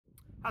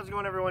How's it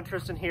going, everyone?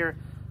 Tristan here,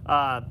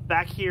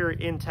 back here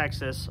in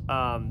Texas.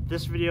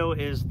 This video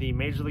is the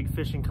Major League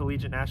Fishing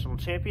Collegiate National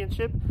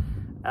Championship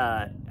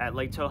at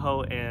Lake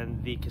Toho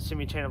and the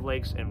Kissimmee chain of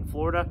lakes in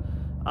Florida.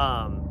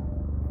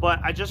 But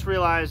I just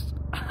realized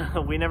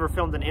we never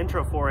filmed an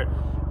intro for it.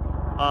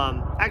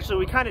 Actually,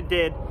 we kind of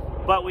did,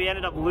 but we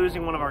ended up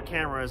losing one of our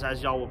cameras,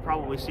 as y'all will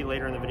probably see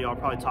later in the video. I'll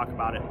probably talk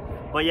about it.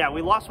 But yeah,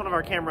 we lost one of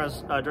our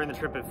cameras during the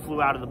trip. It flew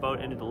out of the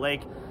boat into the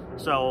lake.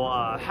 So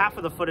half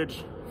of the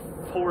footage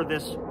for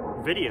this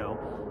video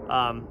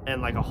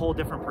and like a whole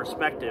different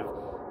perspective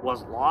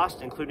was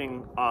lost,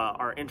 including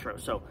our intro.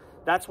 So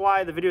that's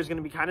why the video is going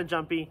to be kind of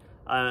jumpy.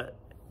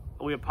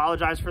 We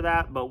apologize for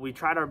that, but we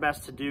tried our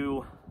best to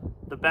do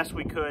the best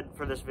we could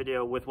for this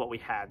video with what we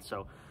had.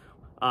 So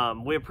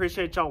we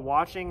appreciate y'all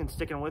watching and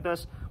sticking with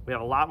us. We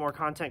have a lot more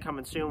content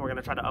coming soon. We're going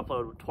to try to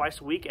upload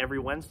twice a week, every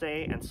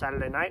Wednesday and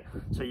Saturday night.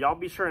 So y'all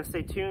be sure and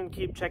stay tuned.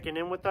 Keep checking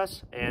in with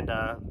us. And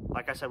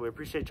like I said, we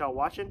appreciate y'all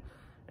watching.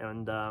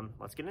 And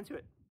let's get into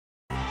it.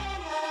 Nope.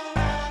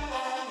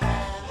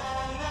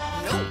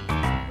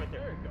 Right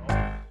there. You go.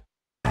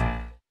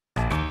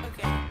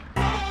 Okay.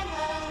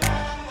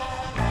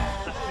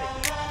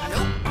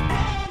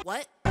 Nope.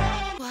 What?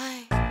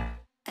 Why?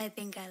 I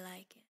think I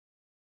like it.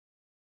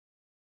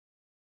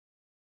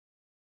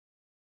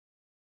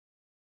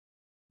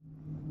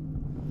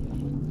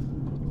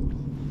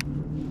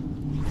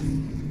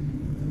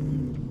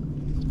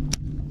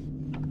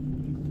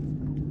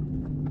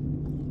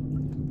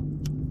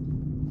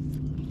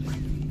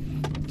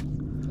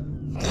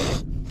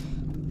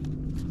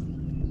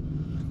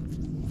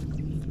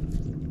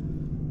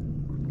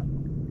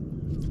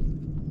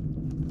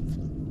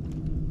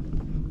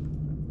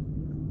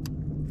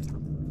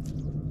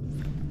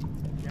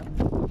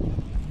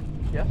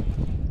 Yeah,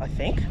 I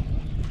think.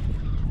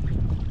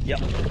 Yep.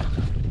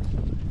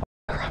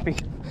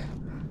 Crappie.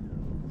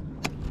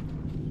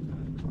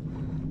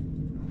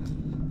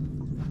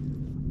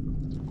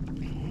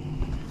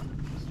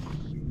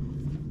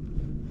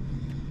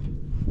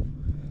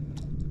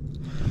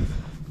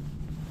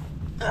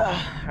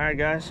 All right,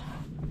 guys.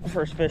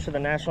 First fish of the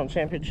national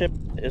championship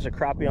is a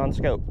crappie on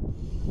scope.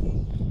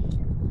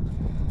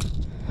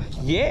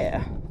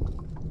 Yeah.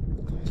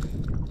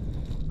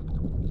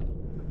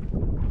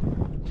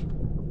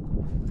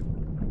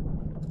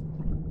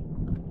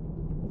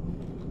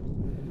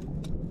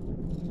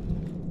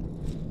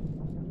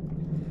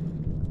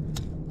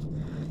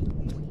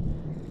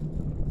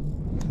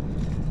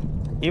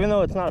 Even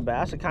though it's not a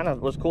bass, it kind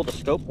of was cool to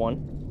scope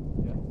one.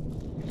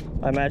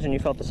 Yeah. I imagine you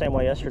felt the same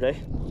way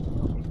yesterday.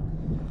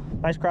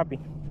 Nice crappie.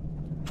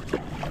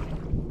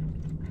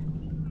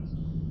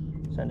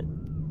 Send it.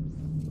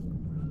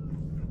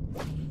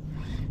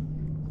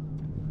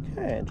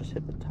 Okay, just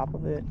hit the top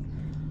of it.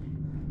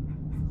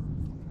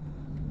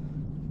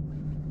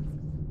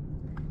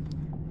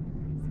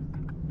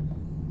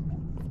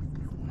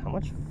 How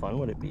much fun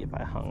would it be if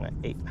I hung an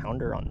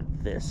 8-pounder on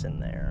this in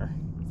there?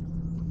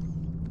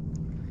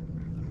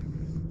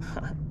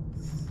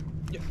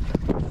 Yeah.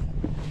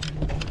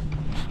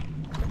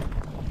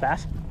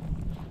 Bass?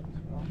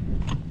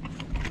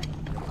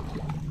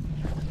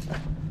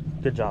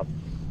 Good job.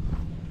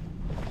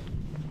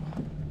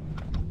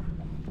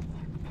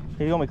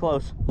 He's gonna be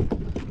close.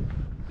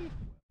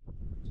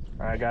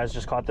 All right, guys,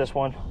 just caught this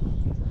one.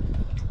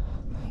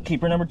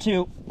 Keeper number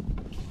 2.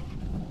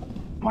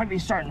 Might be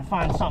starting to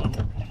find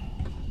something.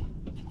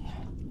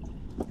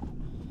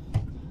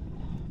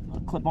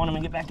 I'll clip on him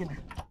and get back in there.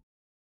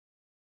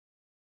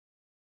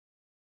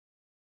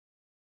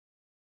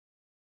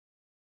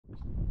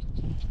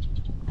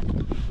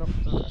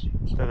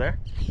 Still there?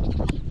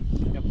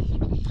 Yep.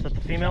 Is that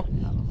the female?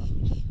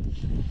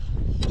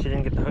 She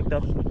didn't get the hooked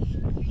up?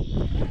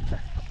 Okay.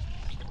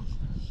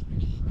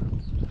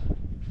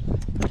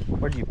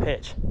 Where'd you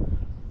pitch?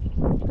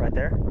 Right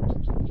there?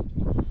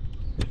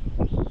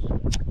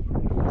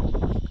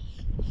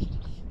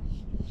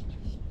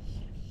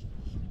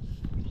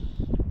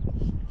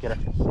 Get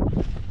her.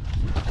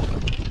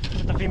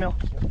 Get the female.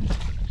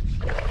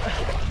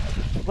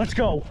 Let's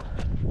go.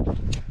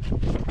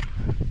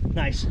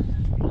 Nice.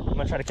 I'm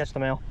gonna try to catch the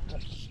male.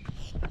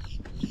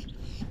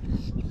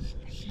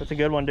 That's a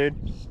good one, dude.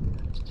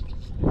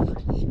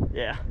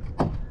 Yeah.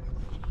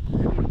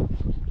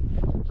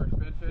 First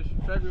bedfish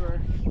in February.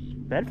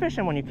 Bed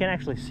fishing when you can't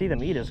actually see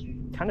them eat is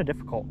kind of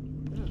difficult.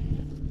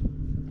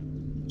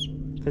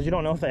 Because you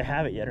don't know if they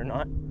have it yet or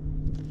not.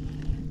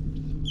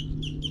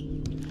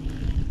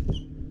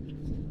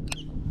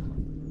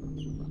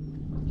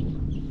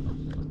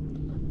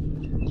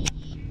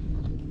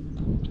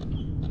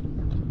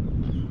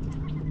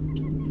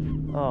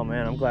 Oh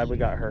man, I'm glad we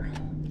got her.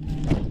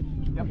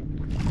 Yep.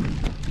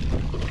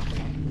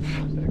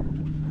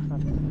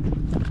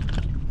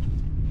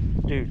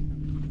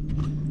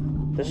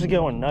 Dude, this is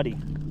going nutty.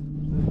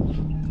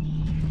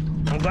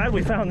 I'm glad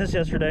we found this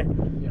yesterday.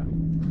 Yeah.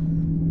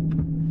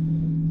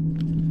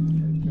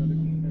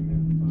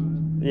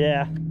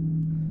 Yeah.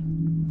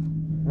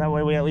 That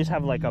way we at least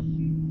have like a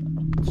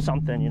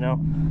something, you know.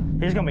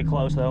 He's gonna be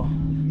close though.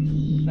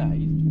 Nah,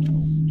 he's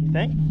 12.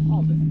 think?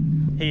 All day.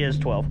 He is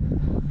 12.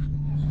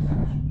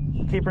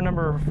 Keeper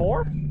number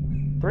 4?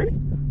 3?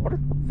 What?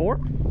 4?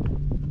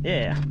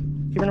 Yeah.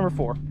 Keeper number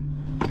 4.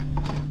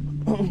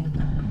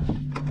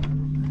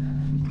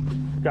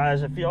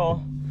 Guys, if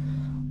y'all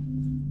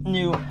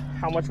knew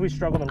how much we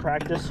struggled in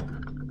practice,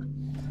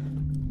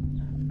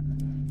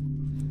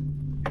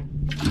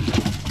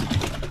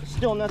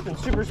 still nothing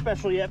super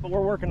special yet, but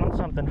we're working on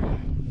something.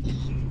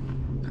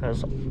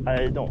 Because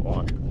I don't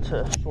want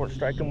to short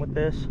strike him with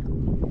this.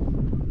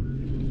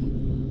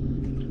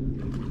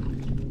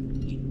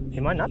 He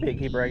might not be a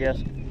keeper, I guess.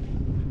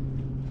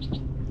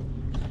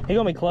 He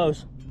gonna be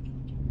close.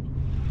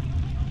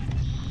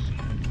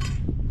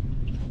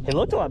 He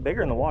looked a lot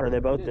bigger in the water. They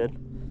both did.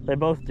 They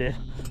both did.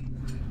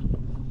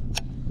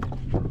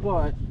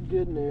 But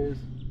good news.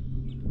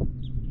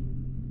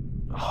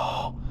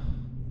 Oh,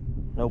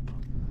 nope.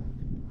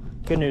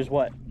 Good news,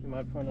 what? You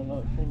might find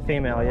another female.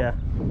 Female, yeah.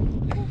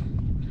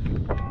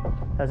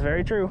 That's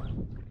very true.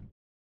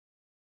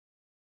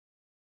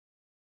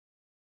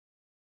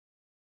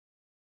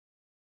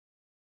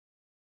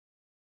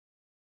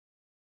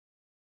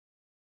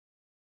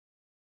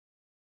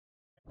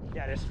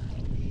 Yeah, it is.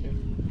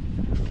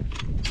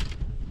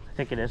 I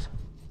think it is.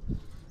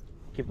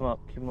 Keep him up,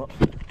 keep him up.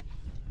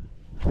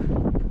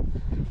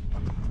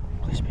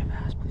 Please be a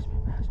bass, please be a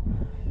bass.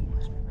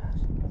 Please be a bass.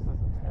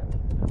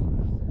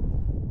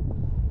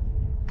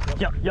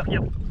 Yep.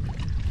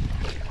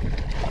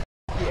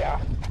 Yeah.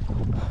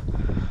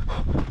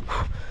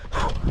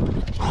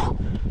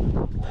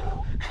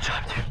 Good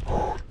job, dude.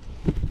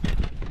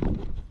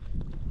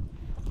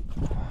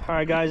 All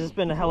right, guys, it's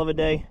been a hell of a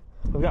day.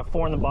 We've got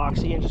 4 in the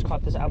box. Ian just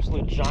caught this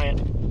absolute giant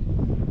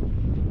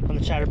on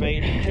the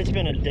chatterbait. It's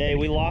been a day.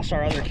 We lost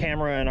our other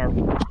camera and our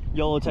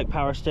YOLOtech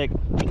power stick.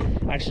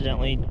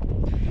 Accidentally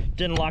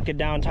didn't lock it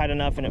down tight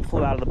enough and it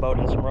flew out of the boat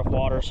in some rough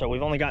water. So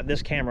we've only got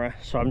this camera.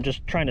 So I'm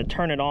just trying to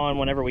turn it on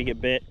whenever we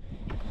get bit.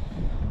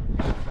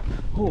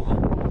 Whew.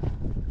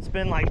 It's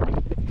been like,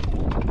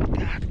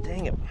 God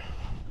dang it.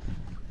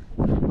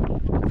 I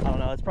don't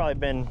know. It's probably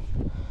been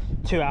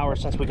 2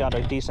 hours since we got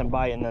a decent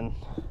bite and then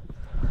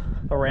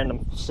a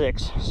random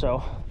 6,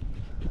 so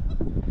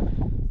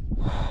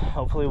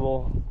hopefully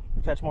we'll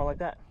catch more like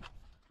that.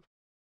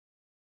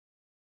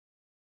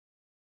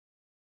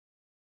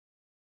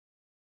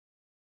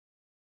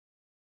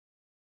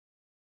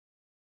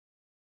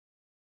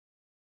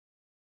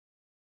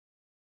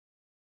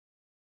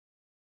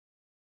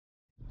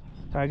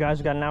 All right, guys,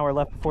 we got an hour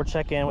left before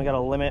check-in. We got a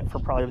limit for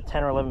probably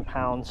 10 or 11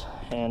 pounds,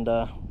 and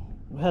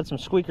we had some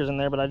squeakers in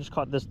there, but I just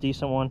caught this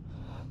decent one.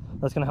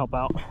 That's gonna help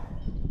out.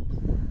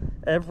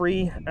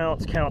 Every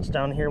ounce counts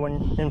down here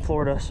when in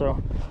Florida, so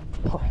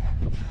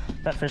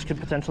that fish could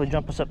potentially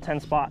jump us up 10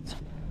 spots.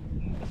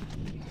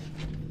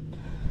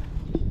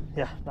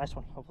 Yeah, nice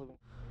one. Hopefully.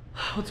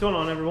 What's going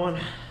on, everyone?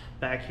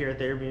 Back here at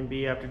the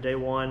Airbnb after day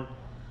 1.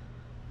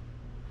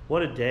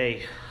 What a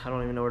day. I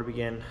don't even know where to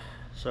begin.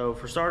 So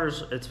for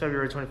starters, it's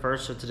February 21st,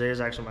 so today is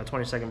actually my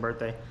 22nd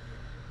birthday.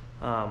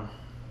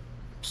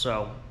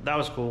 So that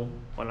was cool.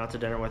 Went out to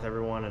dinner with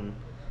everyone and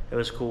it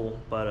was cool.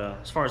 But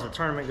as far as the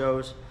tournament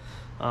goes,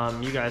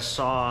 you guys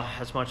saw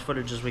as much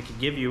footage as we could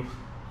give you.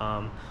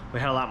 We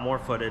had a lot more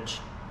footage,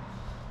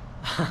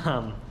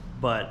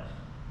 but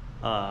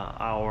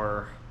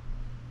our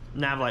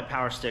Navlite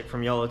power stick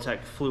from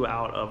YOLOtech flew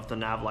out of the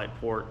Navlite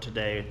port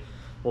today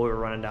while we were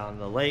running down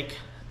the lake,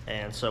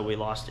 and so we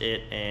lost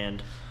it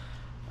and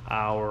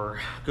our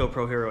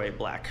GoPro Hero 8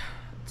 Black.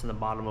 It's in the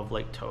bottom of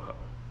Lake Toho.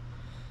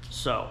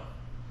 So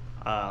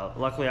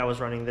luckily I was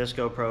running this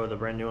GoPro, the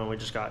brand new one we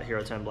just got,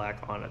 Hero 10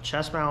 Black, on a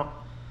chest mount.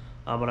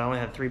 But I only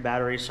had 3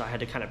 batteries, so I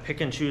had to kind of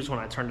pick and choose when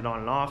I turned it on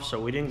and off. So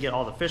we didn't get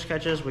all the fish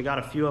catches. We got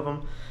a few of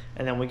them,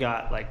 and then we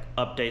got like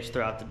updates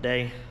throughout the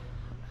day,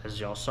 as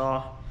y'all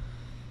saw.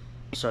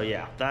 So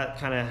yeah, that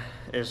kind of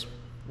is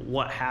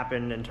what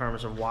happened in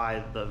terms of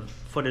why the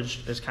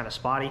footage is kind of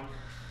spotty.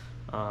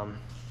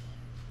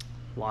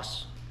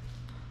 Lost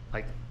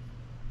like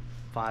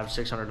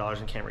 $500–600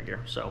 in camera gear.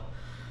 So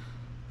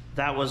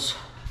that was,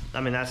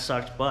 I mean, that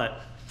sucked,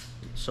 but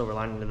silver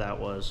lining to that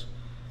was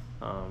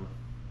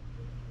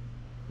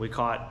we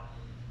caught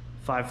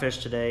 5 fish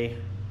today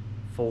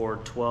for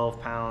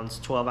 12 pounds,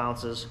 12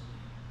 ounces,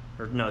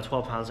 or no,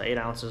 12 pounds, 8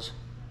 ounces,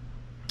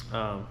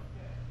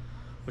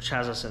 which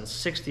has us in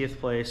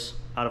 60th place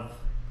out of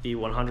the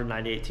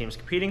 198 teams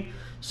competing.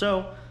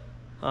 So,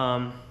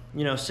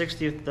 you know,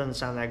 60th doesn't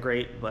sound that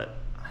great, but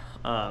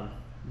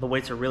the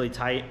weights are really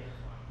tight.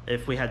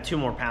 If we had 2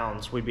 more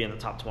pounds, we'd be in the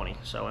top 20.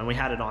 So, and we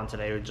had it on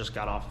today. We just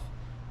got off.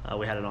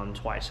 We had it on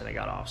twice and it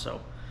got off.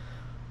 So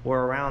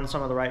we're around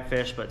some of the right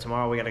fish, but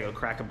tomorrow we got to go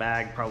crack a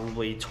bag.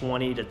 Probably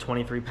 20 to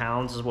 23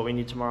 pounds is what we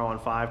need tomorrow on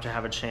 5 to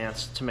have a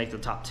chance to make the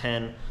top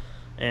 10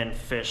 and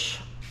fish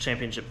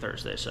championship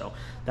Thursday. So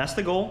that's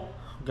the goal.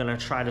 I'm gonna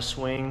try to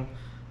swing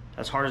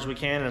as hard as we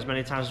can, as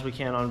many times as we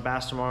can on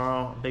bass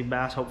tomorrow, big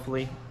bass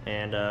hopefully,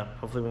 and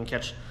hopefully we can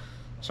catch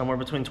somewhere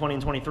between 20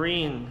 and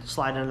 23 and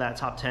slide into that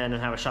top 10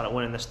 and have a shot at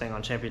winning this thing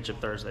on championship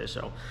Thursday.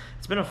 So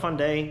it's been a fun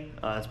day.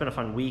 It's been a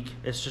fun week.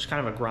 It's just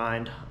kind of a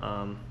grind.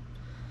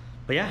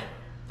 But yeah,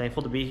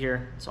 thankful to be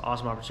here. It's an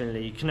awesome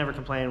opportunity. You can never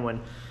complain when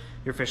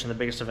you're fishing the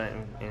biggest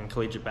event in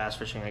collegiate bass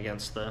fishing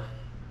against the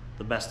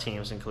best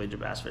teams in collegiate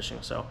bass fishing.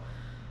 So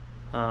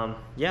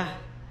yeah,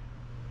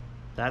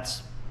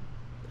 that's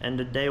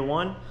end of day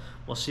one.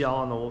 We'll see y'all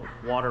on the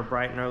water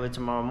bright and early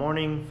tomorrow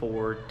morning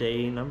for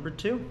day number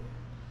 2.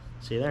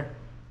 See you there.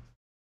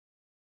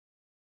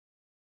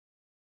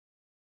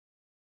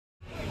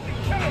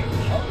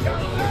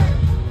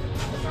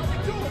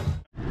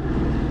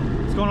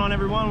 What's going on,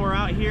 everyone? We're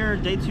out here,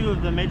 day 2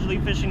 of the Major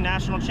League Fishing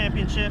National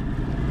Championship,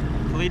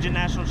 Collegiate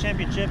National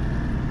Championship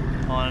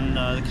on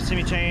the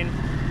Kissimmee chain.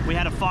 We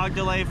had a fog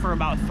delay for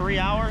about 3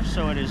 hours,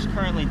 so it is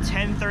currently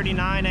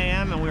 10:39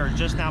 a.m. and we are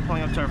just now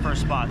pulling up to our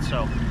first spot.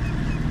 So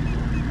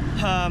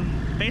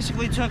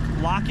basically took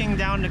locking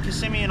down to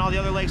Kissimmee and all the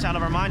other lakes out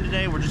of our mind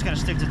today. We're just gonna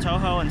stick to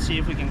Toho and see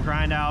if we can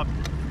grind out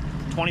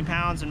 20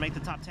 pounds and make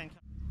the top 10.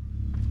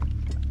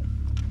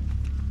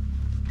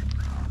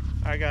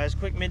 All right, guys,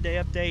 quick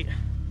midday update.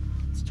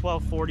 It's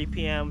 12:40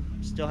 p.m.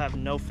 Still have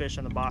no fish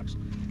in the box.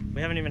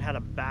 We haven't even had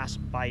a bass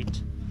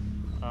bite.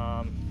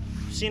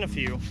 Seen a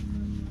few,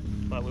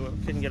 but we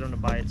couldn't get them to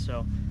bite,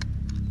 so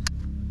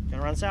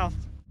gonna run south.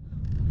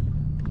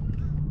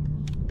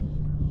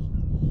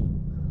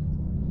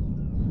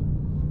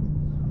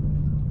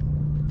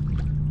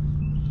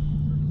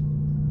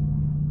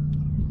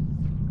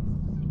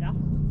 Yeah?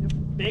 Yep.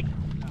 Big?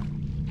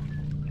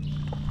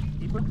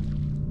 Deeper?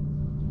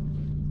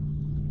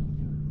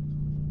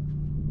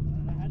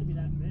 That had to be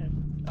that fish.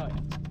 Oh,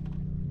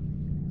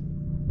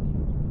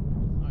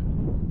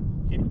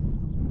 yeah.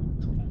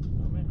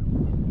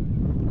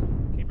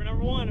 Keeper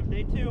number 1 of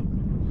day 2.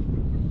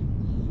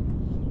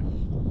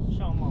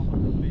 Show them off.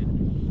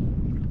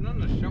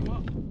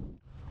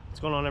 What's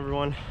going on,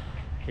 everyone?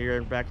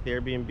 Here back at the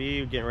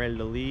Airbnb, getting ready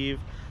to leave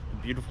the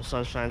beautiful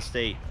Sunshine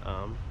State.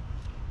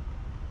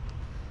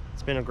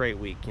 It's been a great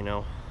week, you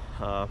know.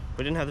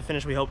 We didn't have the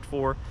finish we hoped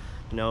for.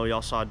 You know,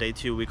 y'all saw day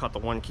 2, we caught the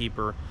 1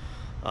 keeper,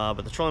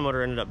 but the trolling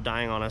motor ended up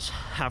dying on us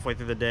halfway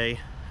through the day,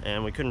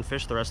 and we couldn't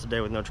fish the rest of the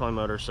day with no trolling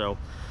motor, so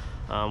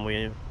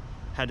we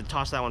had to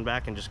toss that one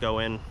back and just go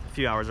in a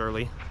few hours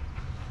early.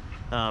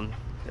 It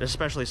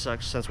especially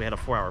sucks since we had a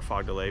 4-hour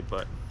fog delay,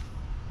 but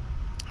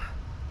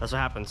that's what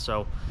happens.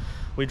 So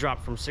we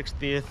dropped from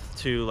 60th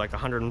to like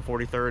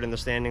 143rd in the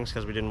standings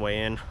because we didn't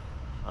weigh in.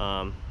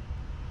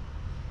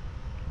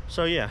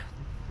 So yeah,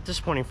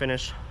 disappointing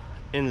finish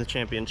in the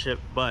championship,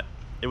 but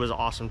it was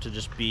awesome to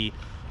just be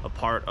a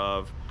part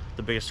of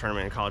the biggest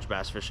tournament in college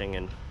bass fishing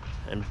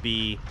and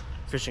be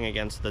fishing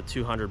against the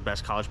 200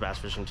 best college bass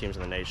fishing teams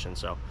in the nation.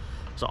 So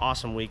it's an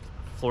awesome week.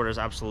 Florida is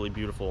absolutely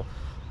beautiful.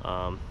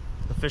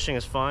 The fishing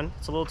is fun.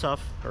 It's a little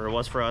tough, or it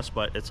was for us,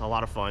 but it's a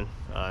lot of fun.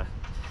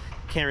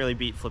 Can't really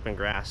beat flipping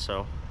grass,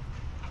 so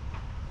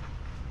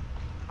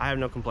I have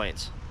no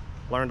complaints.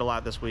 Learned a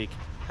lot this week.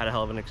 Had a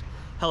hell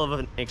of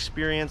an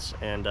experience,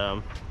 and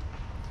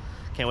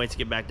can't wait to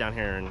get back down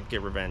here and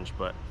get revenge.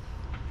 But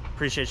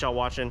appreciate y'all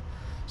watching.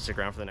 Stick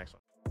around for the next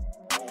one.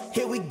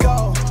 Here we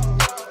go,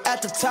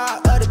 at the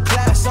top of the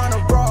class on a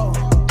roll,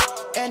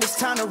 and it's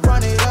time to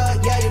run it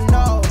up, yeah, you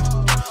know.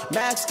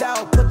 Maxed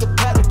out, put the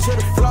pedal to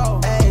the floor,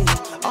 ayy,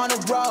 on the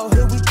road,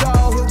 here we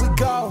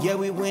go, yeah,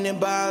 we winning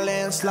by a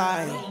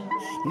landslide.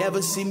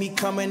 Never see me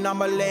coming on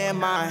my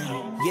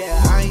landmine,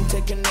 yeah, I ain't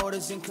taking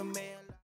orders in command.